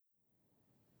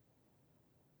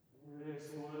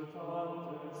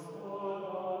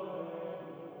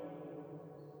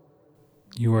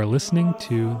You are listening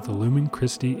to the Lumen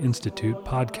Christi Institute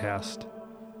podcast.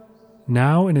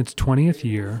 Now in its 20th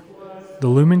year, the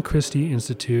Lumen Christi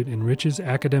Institute enriches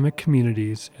academic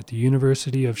communities at the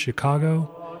University of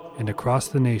Chicago and across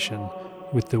the nation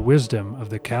with the wisdom of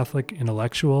the Catholic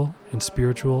intellectual and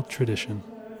spiritual tradition.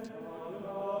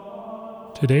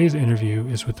 Today's interview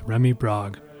is with Rémi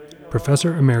Brague,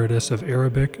 Professor Emeritus of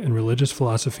Arabic and Religious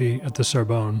Philosophy at the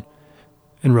Sorbonne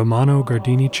and Romano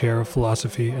Guardini Chair of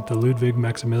Philosophy at the Ludwig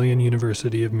Maximilian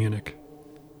University of Munich.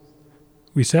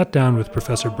 We sat down with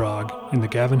Professor Brague in the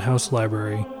Gavin House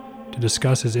Library to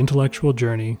discuss his intellectual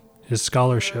journey, his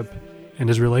scholarship, and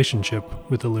his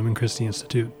relationship with the Lumen Christi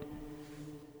Institute.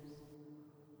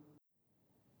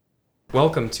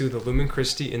 Welcome to the Lumen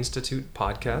Christi Institute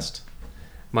podcast.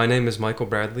 My name is Michael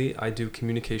Bradley. I do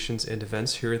communications and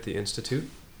events here at the Institute.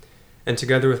 And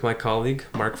together with my colleague,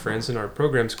 Mark Franzen, our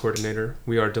programs coordinator,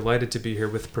 we are delighted to be here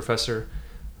with Professor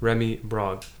Rémi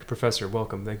Brague. Professor,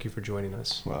 welcome. Thank you for joining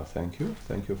us. Well, thank you.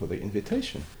 Thank you for the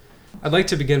invitation. I'd like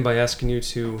to begin by asking you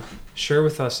to share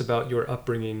with us about your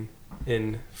upbringing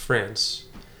in France.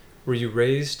 Were you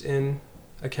raised in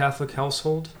a Catholic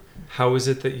household? How is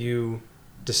it that you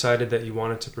decided that you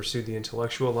wanted to pursue the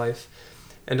intellectual life?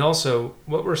 And also,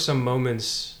 what were some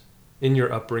moments in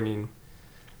your upbringing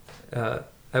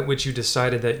at which you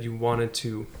decided that you wanted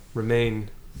to remain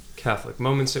Catholic?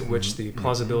 Moments at which the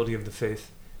plausibility of the faith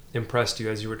impressed you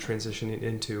as you were transitioning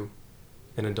into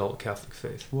an adult Catholic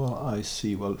faith? Well, I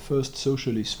see. Well, first,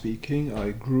 socially speaking,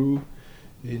 I grew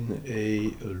in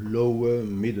a lower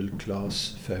middle class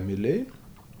family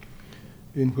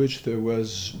in which there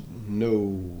was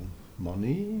no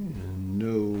money,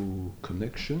 no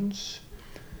connections,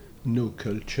 no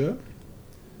culture,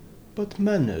 but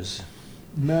manners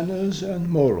and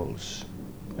morals.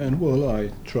 And well,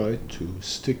 I tried to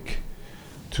stick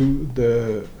to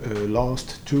the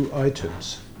last two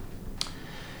items.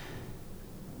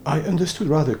 I understood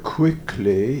rather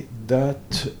quickly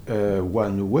that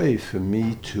one way for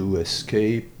me to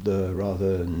escape the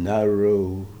rather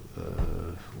narrow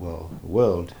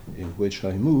world in which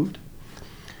I moved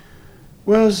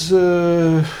was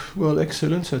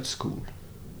excellence at school.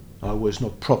 I was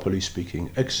not, properly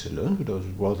speaking, excellent, but I was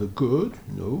rather good.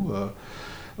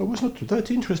 I was not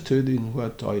that interested in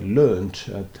what I learned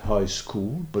at high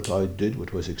school, but I did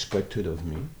what was expected of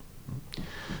me.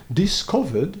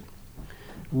 Discovered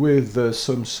with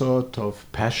some sort of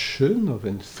passion, of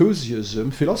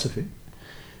enthusiasm, philosophy,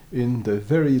 in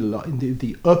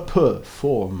the upper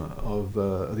form of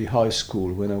the high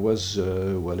school when I was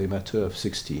a matter of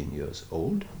 16 years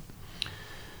old.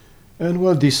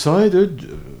 And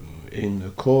decided, in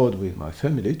accord with my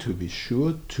family, to be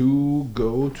sure, to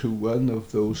go to one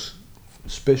of those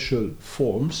special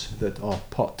forms that are,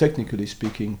 technically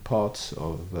speaking, parts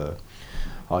of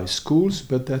high schools,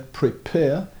 but that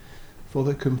prepare for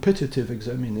the competitive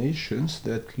examinations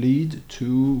that lead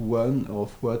to one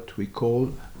of what we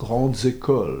call grandes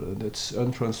écoles. That's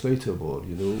untranslatable.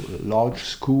 A large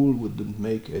school wouldn't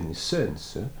make any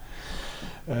sense.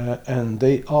 And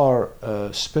they are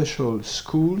special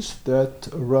schools that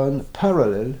run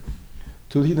parallel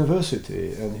to the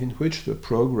university, and in which the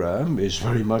program is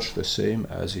very much the same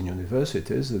as in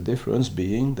universities, the difference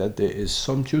being that there is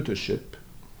some tutorship,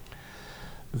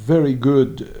 very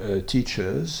good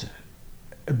teachers,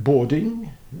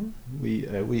 boarding. We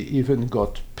even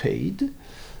got paid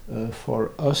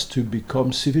for us to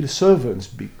become civil servants,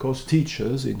 because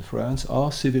teachers in France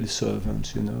are civil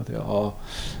servants. There are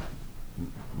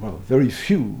very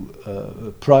few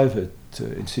private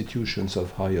institutions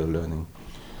of higher learning.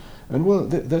 And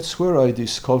that's where I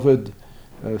discovered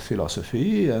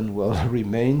philosophy, and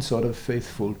remained sort of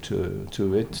faithful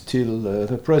to it till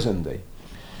the present day.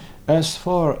 As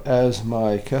far as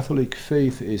my Catholic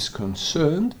faith is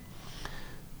concerned,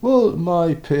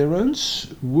 my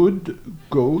parents would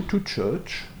go to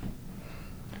church,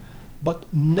 but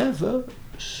never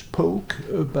spoke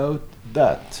about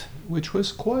that, which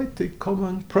was quite a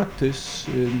common practice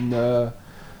in,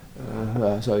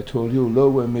 as I told you,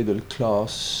 lower middle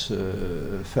class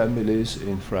families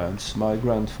in France. My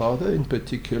grandfather in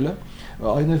particular,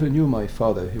 I never knew my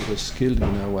father. He was killed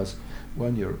when I was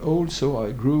 1 year old, so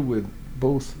I grew with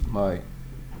both my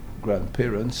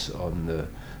grandparents on the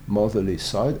motherly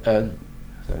side, and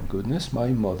thank goodness my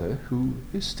mother, who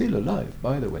is still alive,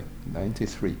 by the way,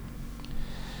 93.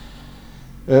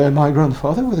 My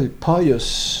grandfather was a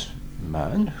pious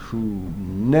man who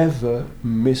never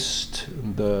missed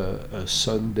the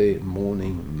Sunday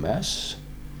morning mass,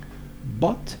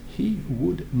 but he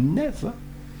would never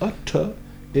utter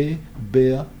a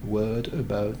bare word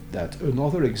about that.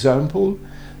 Another example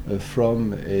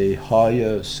from a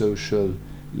higher social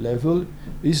level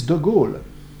is De Gaulle.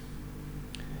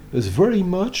 It's very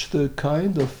much the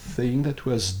kind of thing that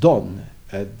was done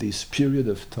at this period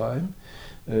of time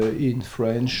in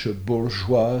French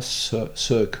bourgeois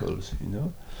circles,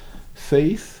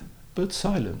 faith but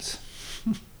silence.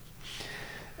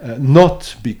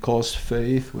 Not because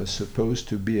faith was supposed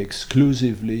to be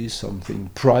exclusively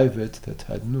something private that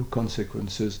had no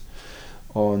consequences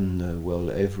on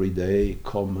everyday,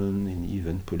 common, and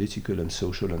even political and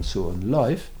social and so on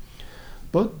life,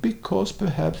 but because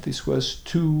perhaps this was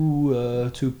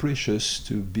too precious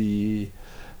to be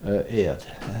aired,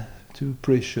 too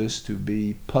precious to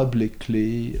be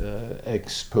publicly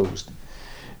exposed.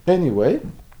 Anyway,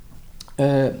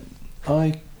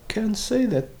 I can say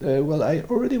that I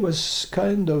already was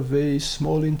kind of a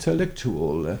small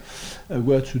intellectual,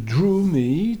 where to drew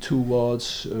me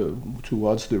towards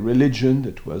the religion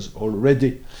that was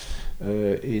already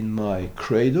in my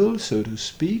cradle, so to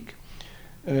speak,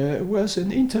 was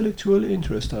an intellectual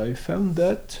interest. I found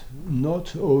that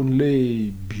not only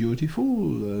beautiful,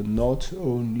 not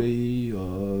only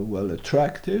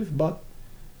attractive, but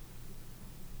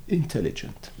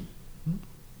intelligent.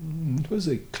 It was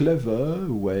a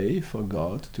clever way for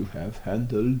God to have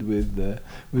handled with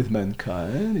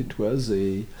mankind. It was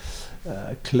a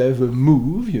clever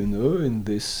move, in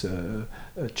this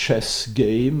chess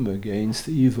game against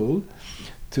evil,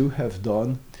 to have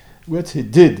done what he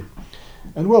did.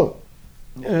 And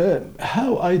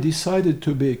how I decided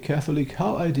to be a Catholic,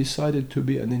 how I decided to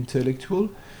be an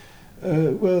intellectual,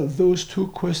 those two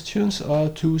questions are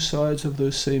two sides of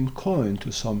the same coin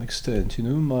to some extent.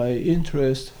 My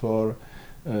interest for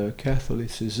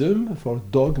Catholicism, for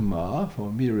dogma,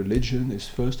 for me religion is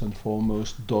first and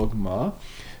foremost dogma,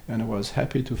 and I was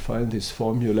happy to find this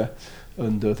formula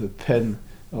under the pen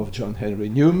of John Henry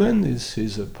Newman,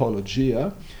 his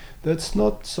Apologia. That's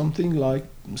not something like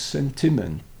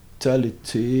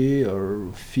sentimentality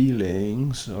or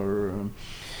feelings or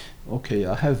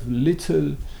I have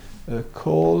little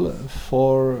call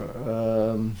for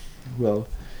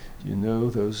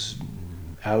those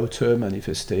outer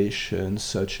manifestations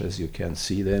such as you can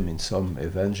see them in some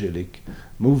evangelic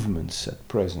movements at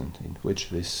present, in which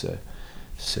this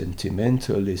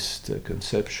sentimentalist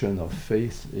conception of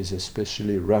faith is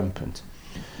especially rampant.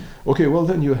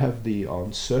 Then you have the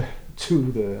answer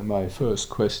to my first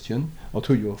question, or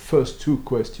to your first two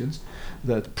questions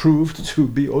that proved to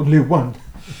be only one.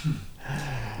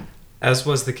 As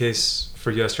was the case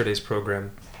for yesterday's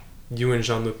program, you and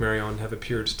Jean-Luc Marion have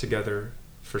appeared together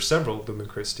for several Lumen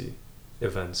Christi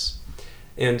events.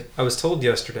 And I was told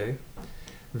yesterday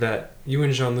that you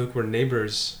and Jean-Luc were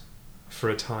neighbors for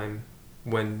a time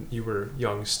when you were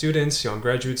young students, young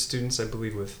graduate students, I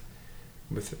believe with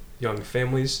young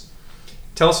families.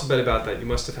 Tell us a bit about that. You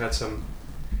must have had some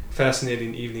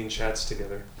fascinating evening chats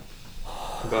together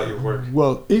about your work.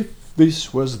 Well, if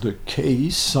this was the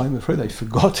case, I'm afraid I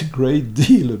forgot a great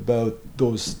deal about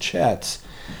those chats.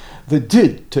 They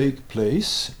did take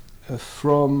place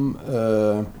from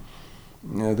the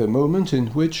moment in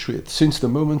which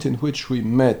we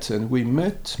met, and we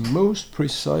met most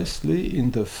precisely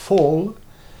in the fall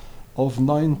of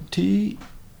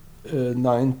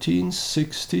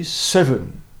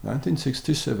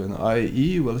 1967,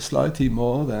 i.e., slightly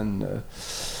more than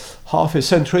half a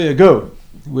century ago,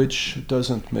 which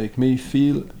doesn't make me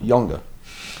feel younger.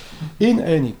 In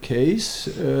any case,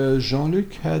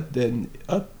 Jean-Luc had an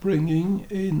upbringing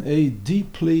in a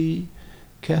deeply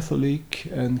Catholic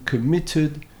and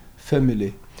committed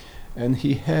family, and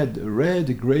he had read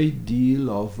a great deal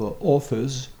of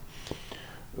authors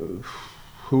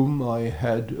whom I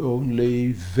had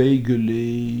only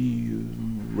vaguely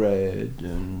read,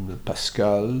 and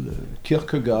Pascal,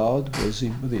 Kierkegaard was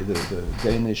the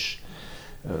Danish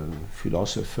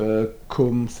philosopher,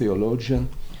 cum theologian,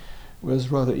 was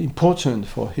rather important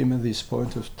for him at this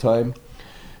point of time.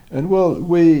 And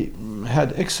we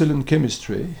had excellent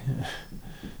chemistry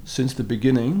since the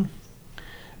beginning,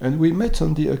 and we met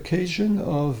on the occasion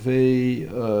of a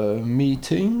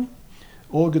meeting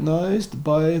organized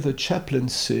by the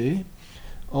chaplaincy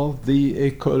of the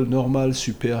École Normale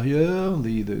Supérieure,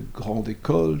 the Grande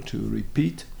École, to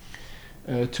repeat,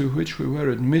 to which we were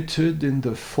admitted in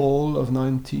the fall of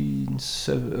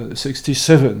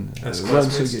 1967. As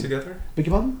classmates together? Beg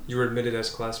your pardon? You were admitted as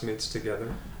classmates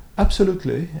together?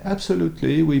 Absolutely.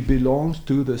 We belonged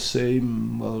to the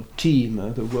same team.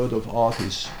 The word of art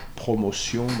is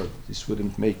promotion, but this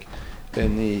wouldn't make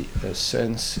any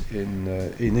sense in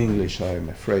English, I'm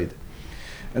afraid.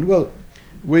 And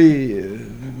we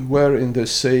were in the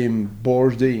same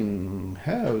boarding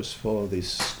house, for this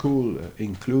school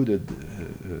included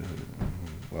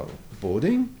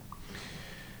boarding.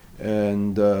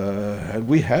 And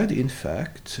we had, in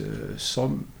fact,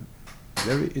 some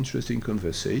very interesting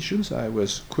conversations. I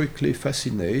was quickly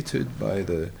fascinated by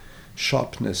the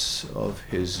sharpness of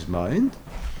his mind.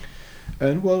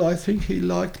 And well, I think he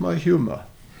liked my humor.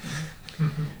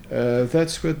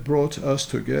 That's what brought us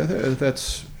together.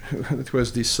 That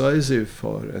was decisive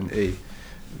for a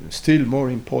still more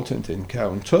important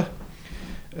encounter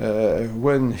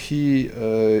when he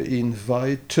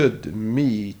invited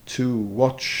me to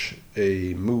watch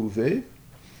a movie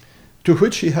to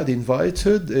which he had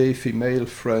invited a female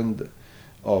friend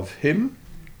of him,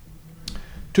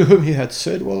 to whom he had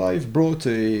said, well, I've brought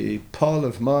a pal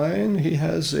of mine, he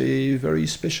has a very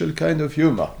special kind of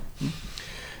humor.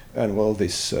 And well,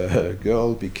 this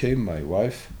girl became my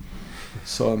wife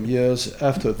some years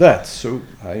after that. So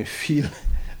I feel,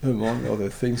 among other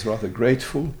things, rather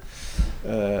grateful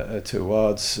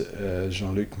towards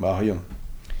Jean-Luc Marion,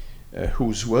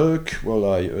 whose work,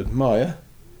 well, I admire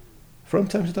from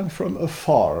time to time from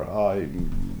afar. I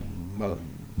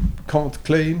can't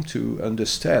claim to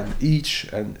understand each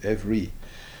and every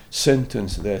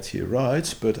sentence that he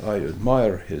writes, but I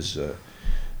admire his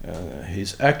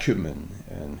acumen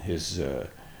and his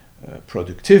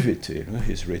productivity.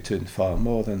 He's written far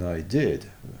more than I did,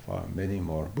 far many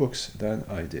more books than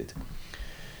I did.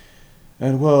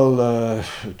 And well,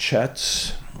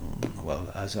 chats,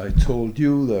 well, as I told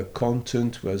you, the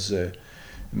content was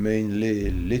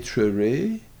mainly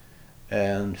literary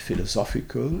and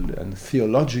philosophical and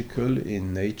theological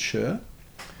in nature.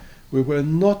 We were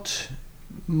not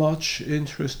much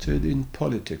interested in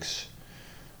politics.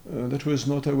 That was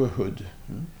not our hood.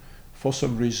 For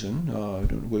some reason,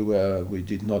 we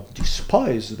did not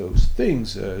despise those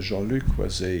things. Jean-Luc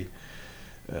was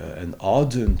an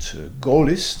ardent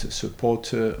Gaullist,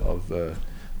 supporter of the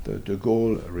de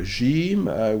Gaulle regime.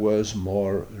 I was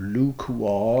more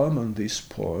lukewarm on this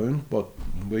point, but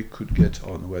we could get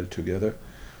on well together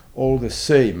all the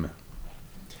same.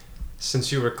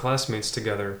 Since you were classmates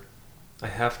together, I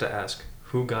have to ask,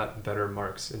 who got better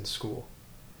marks in school?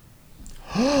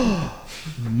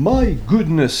 My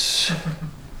goodness!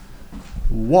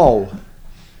 Wow!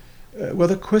 Well,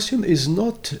 the question is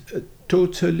not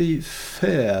totally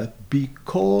fair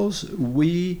because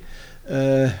we,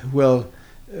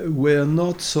 were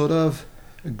not sort of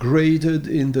graded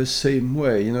in the same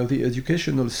way. You know, the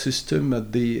educational system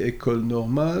at the École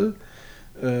Normale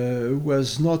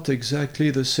was not exactly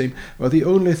the same. Well, the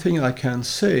only thing I can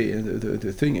say,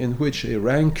 the thing in which a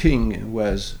ranking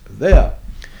was there,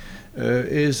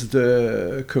 is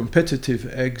the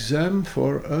competitive exam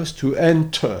for us to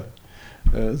enter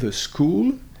the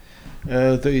school.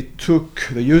 They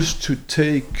used to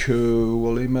take a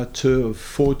matter of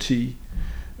 40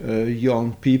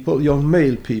 young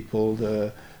male people.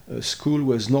 The school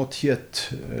was not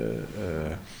yet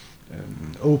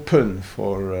open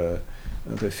for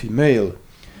the female.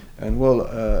 And well,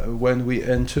 when we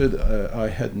entered, I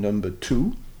had number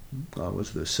 2. I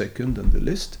was the second on the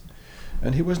list.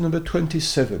 And he was number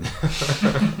 27,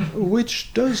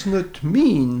 which does not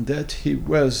mean that he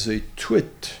was a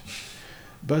twit,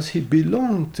 but he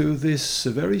belonged to this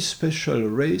very special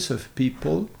race of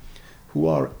people who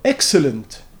are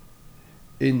excellent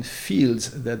in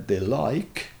fields that they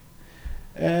like,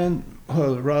 and,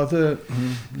 well, rather,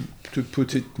 to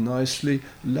put it nicely,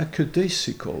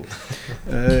 lackadaisical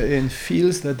in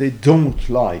fields that they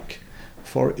don't like.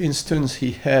 For instance,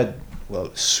 he had,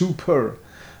 super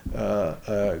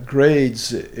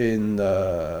grades in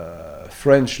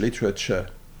French literature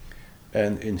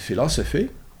and in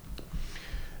philosophy,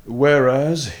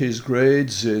 whereas his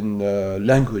grades in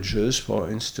languages, for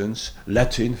instance,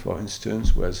 Latin, for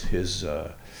instance, was his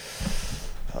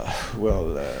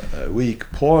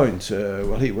weak point.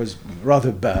 He was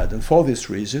rather bad, and for this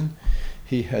reason,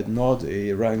 he had not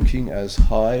a ranking as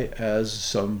high as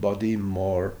somebody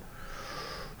more,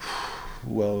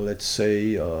 let's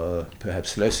say,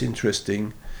 perhaps less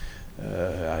interesting,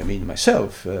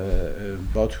 myself,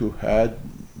 but who had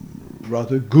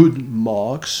rather good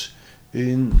marks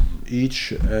in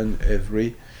each and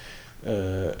every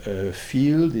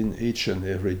field, in each and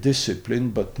every discipline,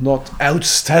 but not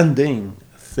outstanding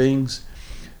things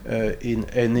in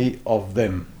any of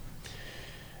them.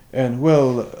 And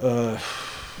when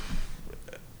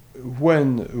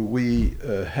we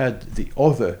had the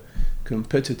other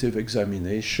competitive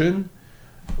examination,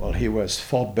 he was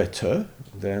far better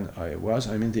than I was.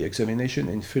 The examination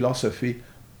in philosophy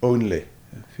only.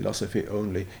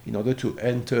 In order to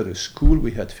enter the school,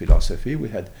 we had philosophy, we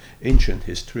had ancient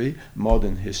history,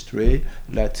 modern history,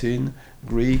 Latin,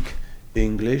 Greek,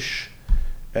 English,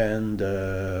 and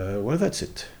that's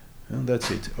it. And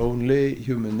that's it. Only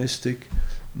humanistic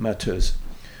matters.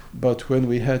 But when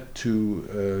we had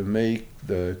to make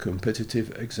the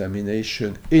competitive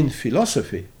examination in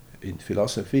philosophy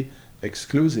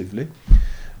exclusively,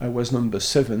 I was number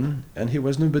 7 and he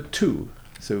was number 2.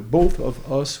 So both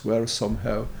of us were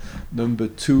somehow number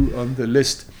 2 on the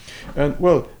list. And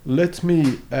well, let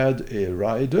me add a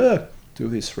rider to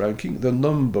this ranking. The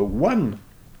number 1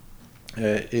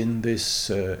 in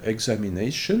this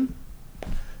examination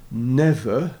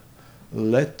never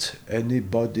let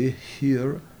anybody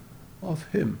hear of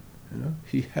him.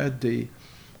 He had a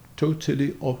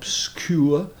totally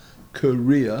obscure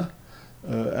career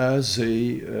as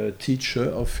a teacher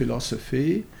of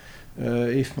philosophy,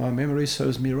 if my memory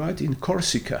serves me right, in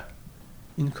Corsica.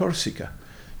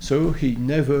 So he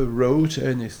never wrote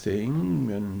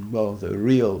anything, and well, the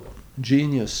real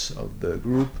genius of the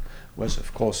group was,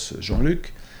 of course,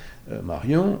 Jean-Luc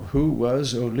Marion, who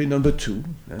was only number 2,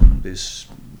 and this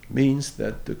means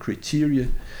that the criteria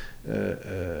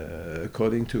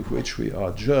according to which we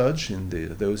are judged in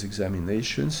those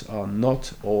examinations are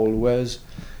not always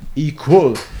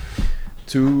equal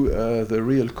to the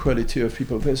real quality of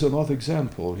people. There's another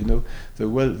example,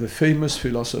 the famous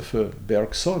philosopher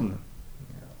Bergson,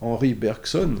 Henri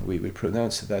Bergson, we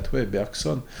pronounce it that way,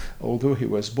 Bergson, although he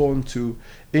was born to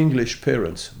English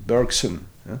parents, Bergson,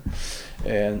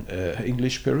 and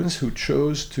English parents who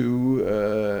chose to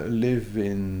live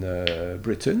in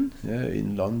Britain,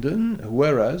 in London,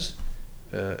 whereas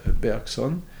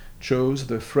Bergson chose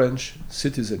the French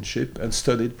citizenship and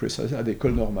studied precisely at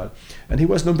l'École Normale. And he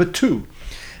was number 2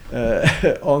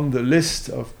 on the list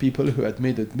of people who had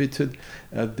been admitted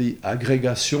at the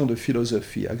Agrégation de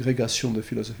Philosophie. Agrégation de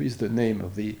Philosophie is the name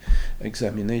of the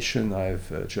examination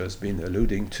I've just been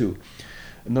alluding to.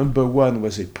 Number 1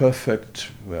 was a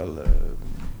perfect,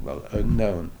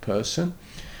 unknown person.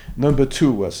 Number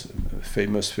 2 was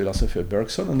famous philosopher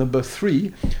Bergson, and number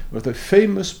 3 was the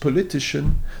famous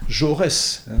politician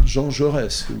Jaurès, Jean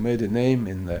Jaurès, who had a name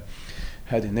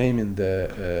in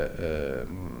the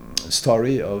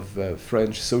story of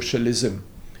French socialism,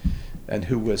 and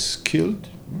who was killed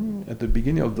at the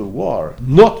beginning of the war,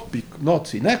 not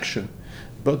in action,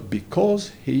 but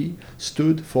because he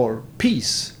stood for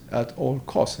peace at all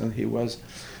costs, and he was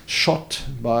shot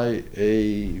by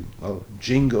a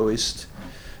jingoist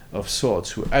of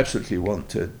sorts who absolutely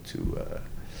wanted to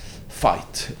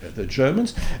fight the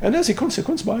Germans. And as a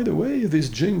consequence, by the way, this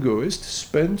jingoist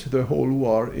spent the whole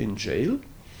war in jail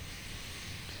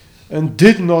and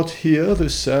did not hear the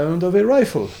sound of a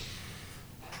rifle.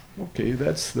 Okay,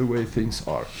 that's the way things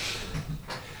are.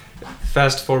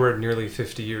 Fast forward nearly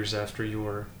 50 years after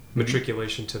your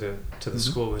matriculation to the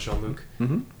school with Jean-Luc,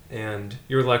 and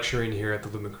you're lecturing here at the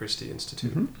Lumen Christi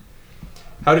Institute.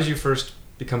 How did you first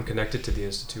become connected to the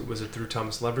Institute? Was it through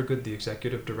Thomas Levergood, the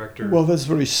executive director? Well, that's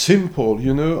very simple.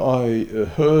 I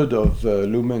heard of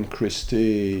Lumen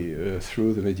Christi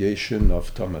through the mediation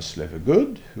of Thomas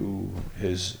Levergood, who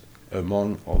has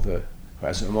among other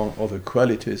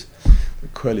qualities, the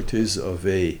qualities of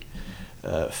a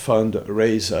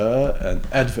fundraiser, an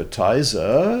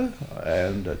advertiser,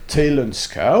 and a talent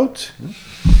scout.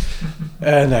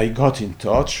 And I got in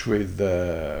touch with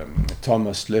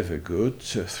Thomas Levergood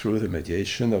through the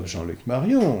mediation of Jean-Luc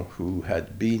Marion, who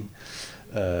had been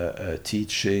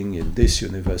teaching in this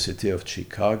University of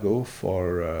Chicago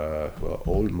for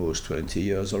almost 20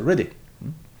 years already.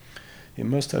 He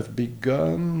must have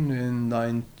begun in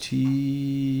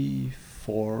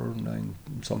 94,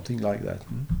 something like that,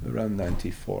 around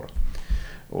 94.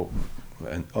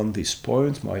 And on this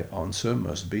point, my answer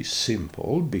must be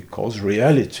simple, because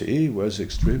reality was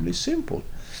extremely simple.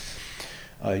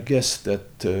 I guess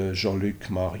that Jean-Luc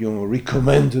Marion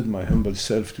recommended my humble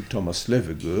self to Thomas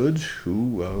Levergood,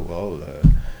 who,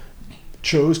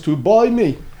 chose to buy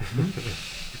me,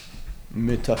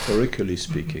 metaphorically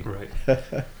speaking. Right.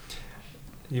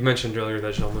 You mentioned earlier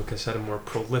that Jean-Luc has had a more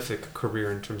prolific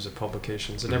career in terms of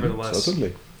publications, and nevertheless,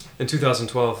 certainly. In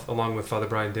 2012, along with Father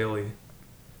Brian Daly,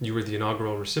 you were the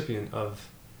inaugural recipient of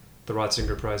the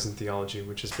Ratzinger Prize in Theology,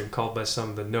 which has been called by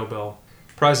some the Nobel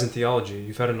Prize in Theology.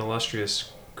 You've had an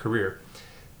illustrious career.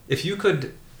 If you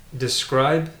could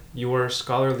describe your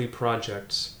scholarly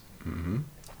projects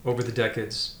over the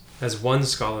decades as one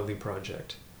scholarly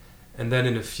project, and then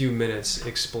in a few minutes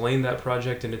explain that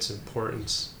project and its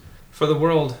importance for the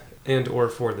world and or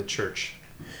for the church,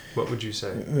 what would you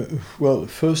say? Well,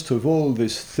 first of all,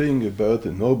 this thing about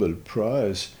the Nobel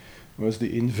Prize was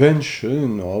the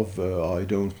invention of, I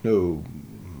don't know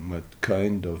what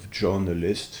kind of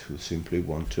journalist who simply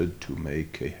wanted to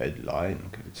make a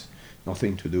headline. It's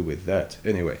nothing to do with that.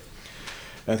 Anyway,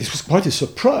 And this was quite a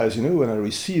surprise, when I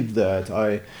received that.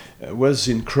 I was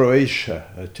in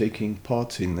Croatia taking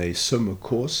part in a summer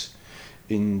course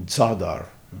in Zadar,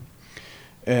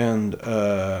 and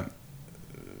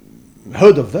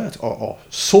heard of that, or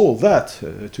saw that,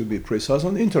 to be precise,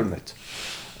 on the internet.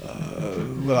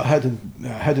 Well, I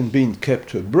hadn't been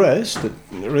kept abreast, and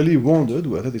really wondered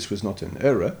whether this was not an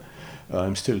error.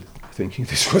 I'm still thinking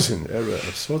this was an error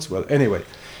of sorts. Well, anyway,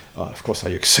 of course, I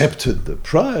accepted the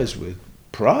prize with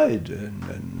pride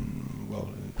and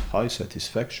high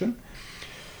satisfaction.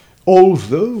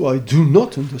 Although I do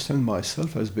not understand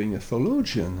myself as being a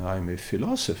theologian, I'm a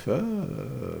philosopher,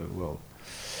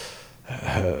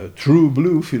 true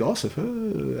blue philosopher,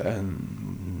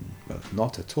 and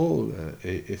not at all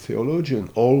a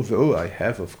theologian, although I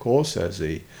have, of course, as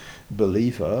a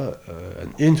believer,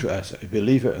 as a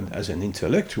believer and as an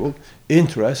intellectual,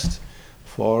 interest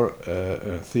for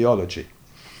theology.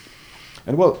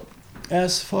 And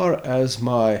as far as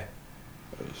my,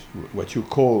 what you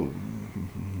call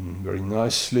very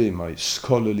nicely, my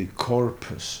scholarly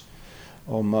corpus,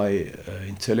 or my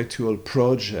intellectual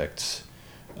projects,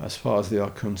 as far as they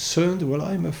are concerned,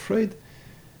 I'm afraid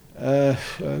I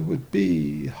would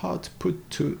be hard put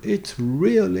to it,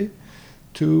 really,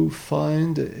 to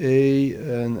find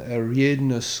an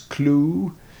Ariadne's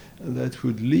clue that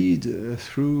would lead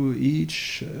through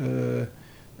each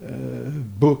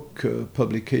book,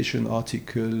 publication,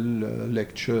 article,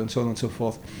 lecture, and so on and so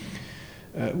forth.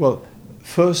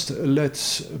 First,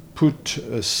 let's put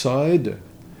aside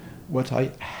what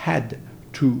I had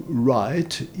to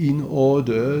write in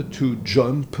order to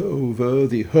jump over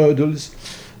the hurdles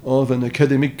of an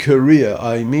academic career.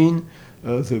 I mean,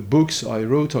 the books I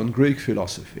wrote on Greek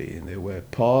philosophy, and they were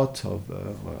part of,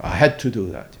 I had to do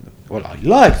that. I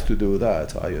liked to do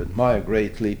that. I admire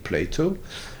greatly Plato,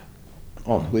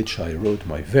 on which I wrote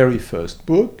my very first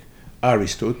book,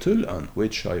 Aristotle, on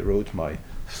which I wrote my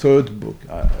third book.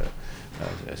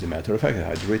 As a matter of fact, I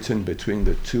had written between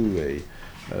the two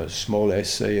a small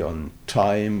essay on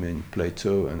time in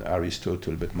Plato and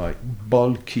Aristotle, but my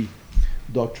bulky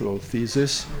doctoral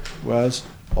thesis was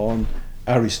on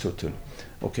Aristotle.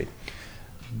 Okay.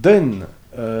 Then,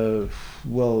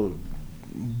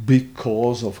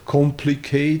 because of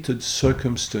complicated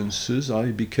circumstances,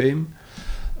 I became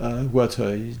what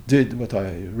I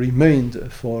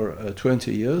remained for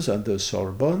 20 years at the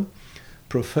Sorbonne,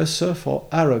 professor for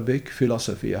Arabic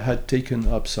philosophy. I had taken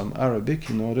up some Arabic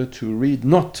in order to read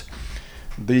not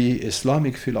the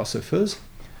Islamic philosophers,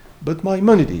 but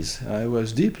Maimonides. I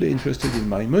was deeply interested in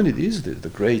Maimonides, the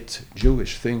great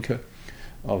Jewish thinker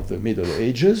of the Middle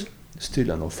Ages,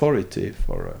 still an authority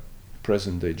for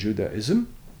present-day Judaism.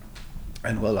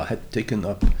 And I had taken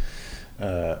up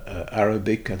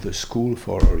Arabic at the School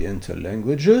for Oriental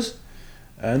Languages,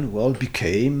 and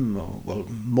became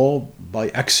more by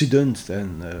accident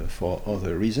than for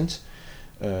other reasons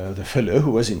the fellow who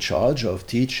was in charge of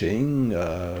teaching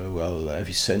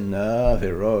Avicenna,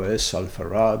 Averroes,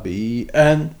 Al-Farabi,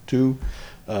 and to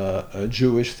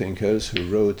Jewish thinkers who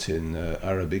wrote in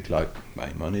Arabic, like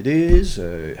Maimonides,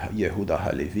 Yehuda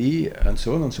Halevi, and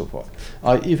so on and so forth.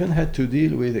 I even had to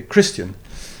deal with a Christian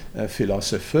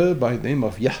philosopher by the name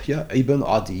of Yahya ibn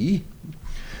Adi.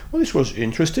 This was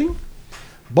interesting,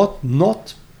 but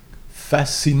not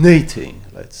fascinating,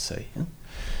 let's say.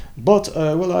 But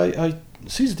I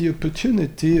seized the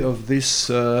opportunity of this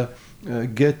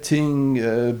getting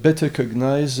better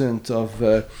cognizant of,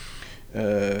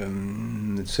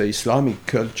 let's say, Islamic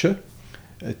culture,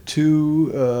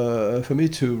 for me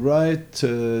to write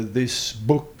this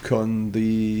book on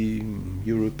the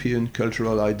European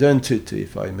cultural identity,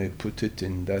 if I may put it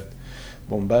in that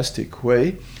bombastic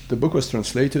way. The book was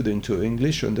translated into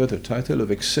English under the title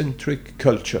of Eccentric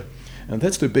Culture. And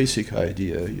that's the basic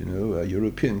idea,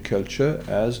 European culture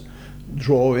as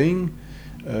drawing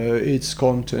its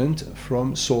content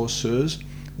from sources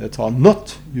that are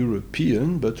not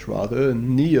European, but rather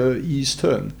Near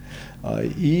Eastern,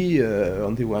 i.e.,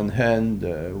 on the one hand,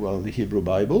 the Hebrew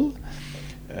Bible,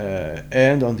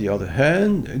 and on the other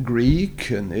hand,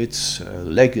 Greek and its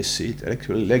legacy,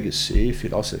 intellectual legacy,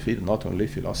 philosophy, not only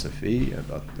philosophy,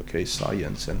 but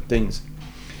science and things.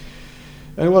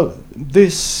 And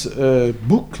this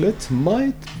booklet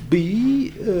might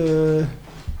be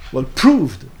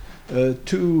proved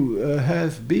to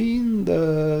have been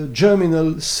the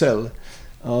germinal cell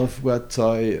of what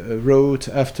I wrote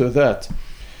after that.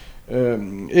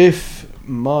 If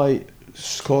my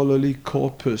scholarly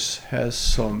corpus has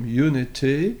some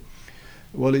unity,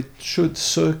 it should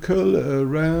circle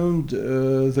around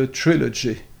the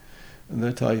trilogy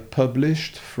that I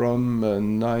published from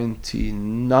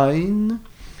 1999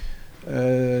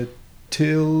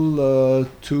 till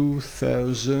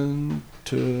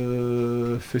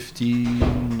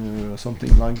 2015 or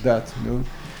something like that.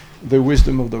 The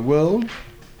wisdom of the world,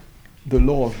 the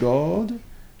law of God,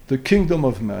 the kingdom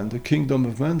of man. The kingdom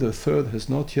of man, the third, has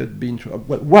not yet been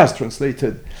was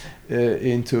translated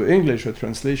into English. The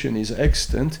translation is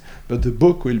extant, but the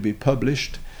book will be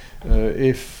published,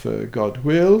 if God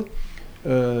will,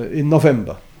 in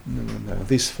November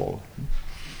this fall.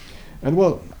 And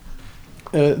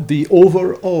the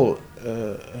overall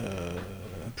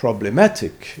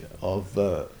problematic of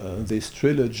this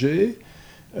trilogy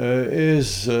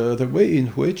is the way in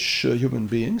which human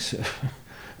beings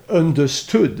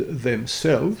understood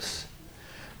themselves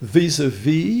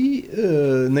vis-a-vis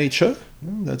nature.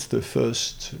 That's the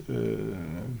first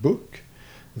book.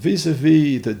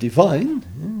 Vis-a-vis the divine,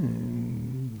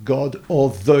 God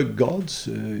or the gods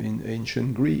in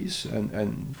ancient Greece,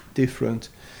 and different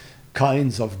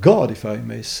kinds of God, if I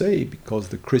may say, because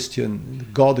the Christian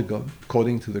God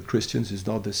according to the Christians is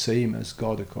not the same as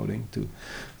God according to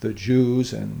the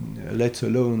Jews, and let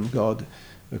alone God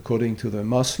according to the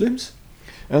Muslims.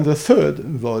 And the third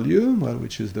volume,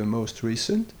 which is the most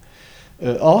recent,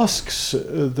 asks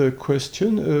the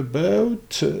question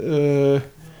about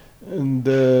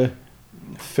the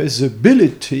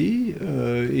feasibility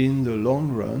in the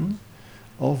long run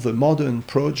of the modern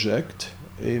project,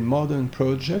 a modern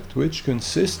project which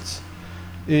consists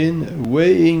in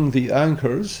weighing the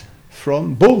anchors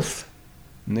from both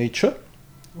nature,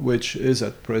 which is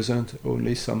at present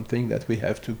only something that we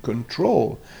have to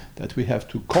control, that we have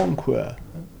to conquer,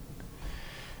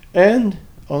 and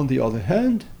on the other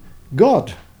hand,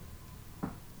 God,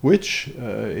 which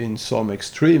in some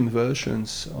extreme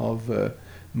versions of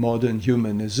modern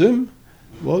humanism,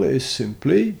 is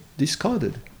simply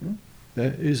discarded.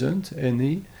 There isn't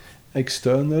any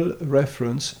external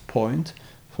reference point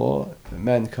for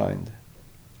mankind.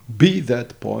 Be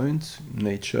that point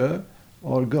nature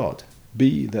or God.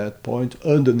 Be that point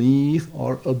underneath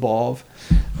or above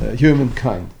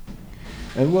humankind.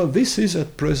 And this is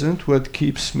at present what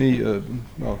keeps me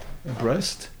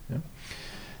abreast.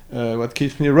 What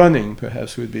keeps me running,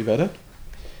 perhaps, would be better.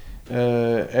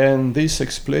 And this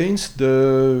explains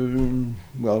the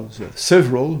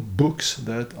several books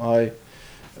that I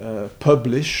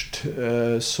published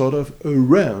sort of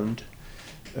around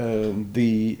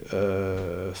the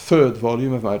third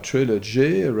volume of my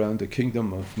trilogy, around the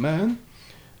kingdom of man,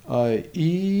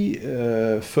 i.e.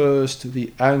 First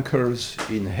the Anchors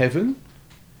in Heaven,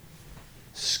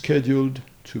 scheduled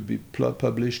to be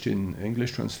published in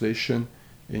English translation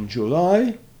in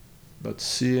July, but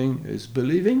seeing is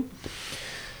believing.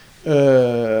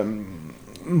 The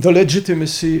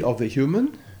Legitimacy of the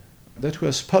Human, that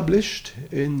was published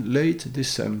in late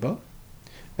December,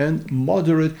 and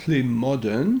Moderately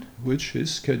Modern, which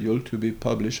is scheduled to be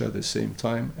published at the same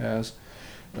time as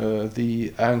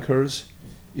the Anchors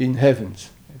in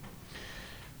Heavens.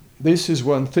 This is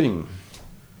one thing.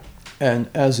 And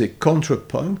as a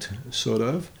counterpunct,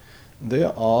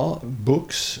 there are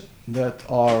books that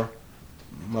are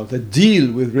that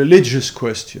deal with religious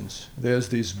questions. There's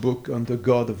this book on the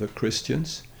God of the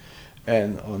Christians,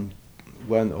 and on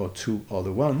one or two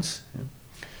other ones.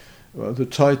 The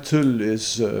title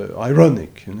is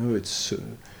ironic. It's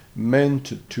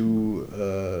meant to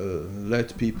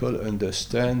let people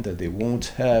understand that they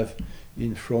won't have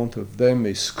in front of them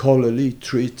a scholarly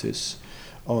treatise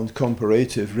on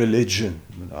comparative religion.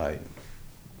 I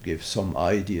give some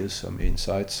ideas, some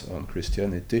insights on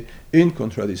Christianity in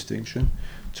contradistinction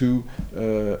to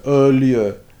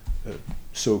earlier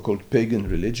so-called pagan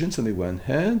religions on the one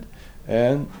hand,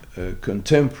 and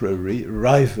contemporary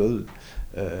rival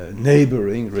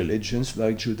neighboring religions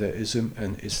like Judaism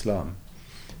and Islam.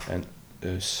 And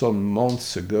some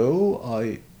months ago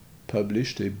I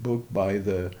published a book by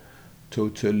the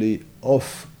totally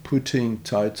off-putting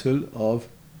title of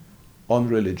On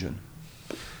Religion,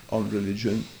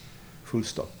 full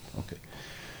stop. Okay.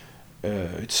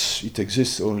 It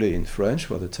exists only in French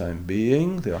for the time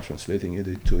being. They are translating it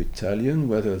into Italian.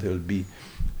 Whether there'll be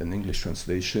an English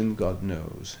translation, God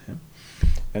knows.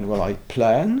 And I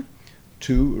plan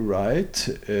to write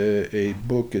a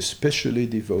book especially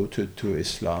devoted to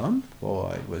Islam,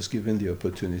 for I was given the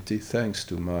opportunity, thanks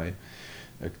to my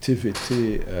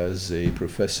activity as a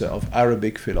professor of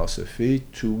Arabic philosophy,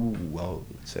 to,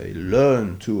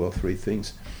 learn 2 or 3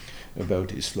 things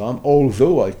about Islam,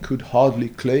 although I could hardly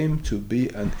claim to be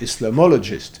an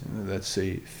Islamologist. That's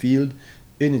a field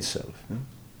in itself.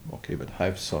 Okay, but I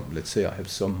have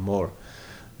some more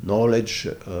knowledge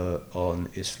on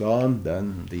Islam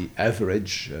than the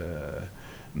average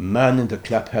man in the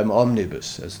Clapham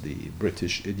omnibus, as the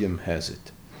British idiom has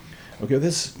it. Okay,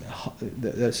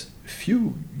 there's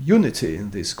few unity in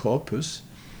this corpus,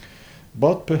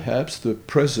 but perhaps the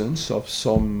presence of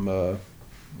some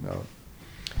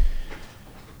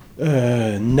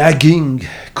nagging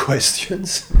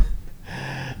questions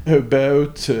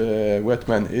about what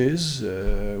man is,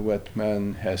 what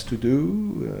man has to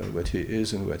do, what he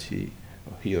is and what he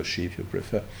or she, if you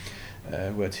prefer,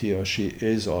 what he or she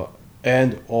is or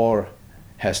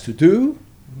has to do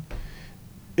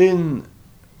in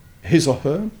his or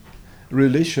her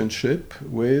relationship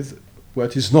with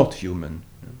what is not human,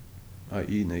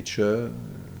 i.e. nature,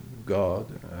 God,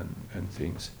 and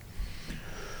things.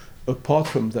 Apart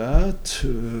from that,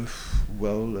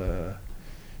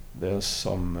 there's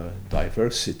some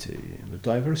diversity. The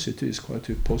diversity is quite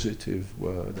a positive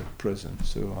word at present,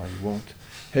 so I won't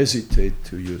hesitate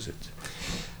to use it.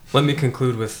 Let me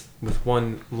conclude with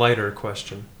one lighter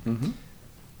question. Mm-hmm.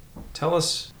 Tell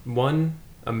us one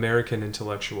American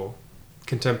intellectual,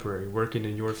 contemporary, working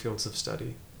in your fields of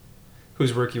study,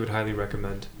 whose work you would highly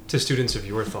recommend to students of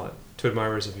your thought, to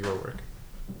admirers of your work.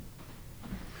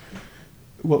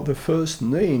 Well, the first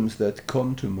names that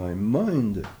come to my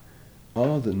mind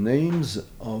are the names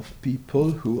of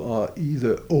people who are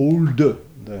either older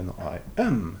than I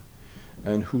am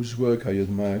and whose work I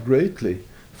admire greatly.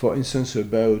 For instance,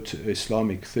 about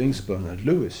Islamic things, Bernard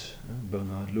Lewis,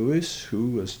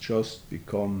 who has just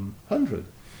become 100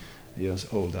 years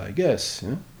old, I guess.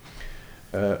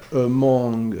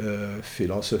 Among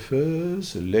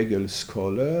philosophers, legal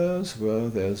scholars, well,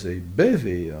 there's a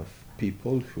bevy of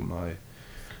people whom I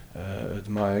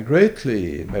admire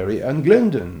greatly. Mary Ann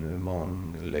Glendon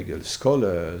among legal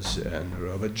scholars, and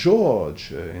Robert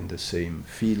George in the same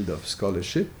field of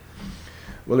scholarship.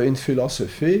 Well, in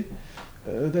philosophy,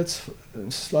 that's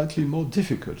slightly more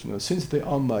difficult. Since they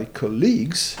are my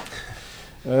colleagues,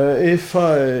 if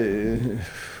I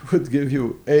would give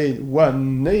you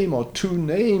one name or two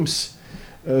names,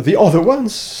 the other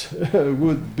ones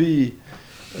would be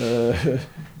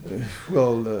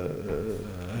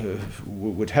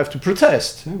would have to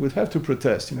protest.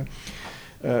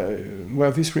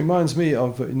 Well, this reminds me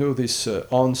of this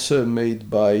answer made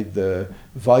by the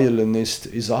violinist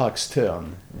Isaac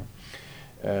Stern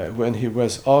when he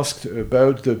was asked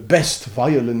about the best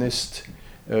violinist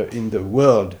in the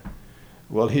world.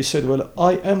 Well, he said, "Well,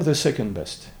 I am the second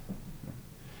best,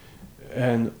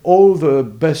 and all the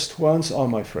best ones are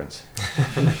my friends."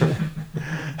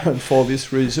 And for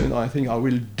this reason, I think I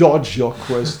will dodge your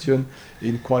question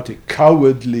in quite a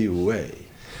cowardly way.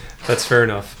 That's fair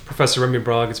enough. Professor Rémi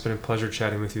Brague, it's been a pleasure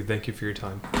chatting with you. Thank you for your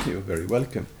time. You're very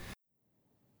welcome.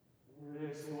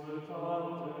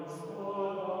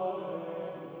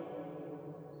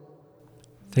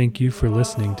 Thank you for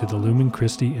listening to the Lumen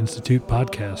Christi Institute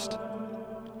podcast.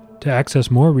 To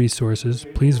access more resources,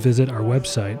 please visit our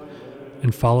website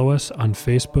and follow us on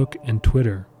Facebook and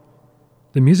Twitter.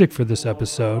 The music for this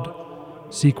episode,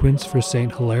 Sequence for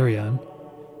St. Hilarion,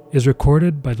 is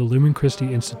recorded by the Lumen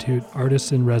Christi Institute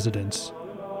Artists in Residence,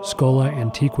 Scola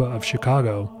Antiqua of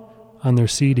Chicago, on their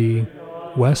CD,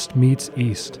 West Meets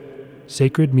East,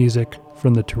 Sacred Music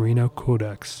from the Torino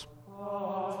Codex.